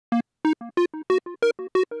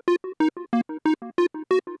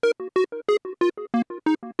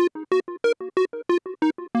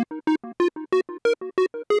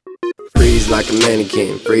Freeze like a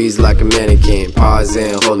mannequin, freeze like a mannequin. Pause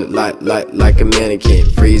and hold it like a mannequin.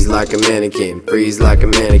 Freeze like a mannequin, freeze like a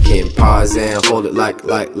mannequin. Pause and hold it like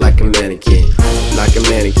a mannequin. Like a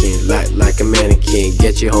mannequin, like a mannequin.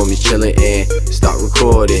 Get your homies chillin' and start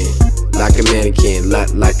recording. Like a mannequin,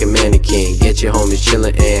 like a mannequin. Get your homies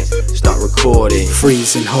chillin' and start recording.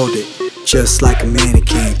 Freeze and hold it, just like a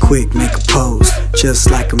mannequin. Quick, make a pose,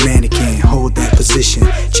 just like a mannequin. Hold that position,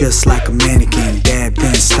 just like a mannequin. Dab,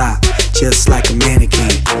 then stop, just like a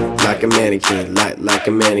mannequin. Like a mannequin, like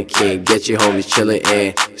a mannequin. Get your homies chillin'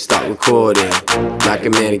 and start recording. Like a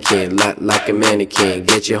mannequin, like a mannequin.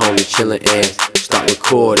 Get your homies chillin' and start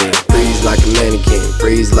recording. Freeze like a mannequin,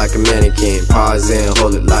 freeze like a mannequin. Pause and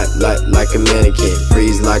hold it like a mannequin.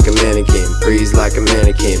 Freeze like a mannequin, freeze like a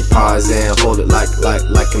mannequin. Pause and hold it like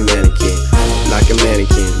a mannequin. Like a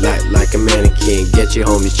mannequin, like a mannequin. Get your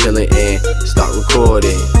homies chillin' and start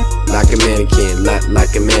recording. Like a mannequin,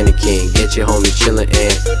 like a mannequin. Get your homies chillin'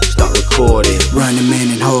 and start recording. Run a man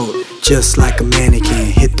and hold, just like a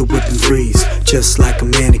mannequin. Hit the whip and freeze, just like a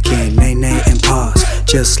mannequin. Nay, nay, and pause,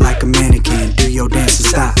 just like a mannequin. Do your dance and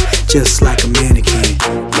stop, just like a mannequin.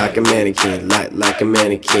 Like a mannequin, like a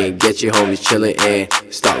mannequin. Get your homies chillin'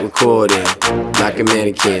 and start recording. Like a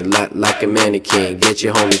mannequin, like a mannequin. Get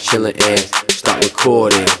your homies chillin' and start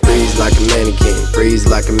recording. Freeze like a mannequin, freeze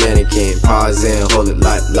like a mannequin. Pause and hold it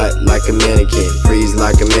like a mannequin. Freeze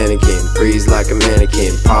like a mannequin, freeze like a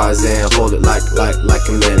mannequin. Pause and hold it like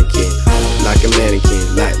a mannequin. Like a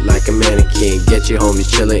mannequin, like a mannequin. Get your homies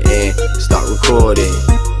chillin' and start recording.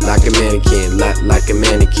 Like a mannequin, like a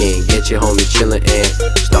mannequin. Get your homies chillin' and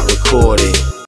start recording.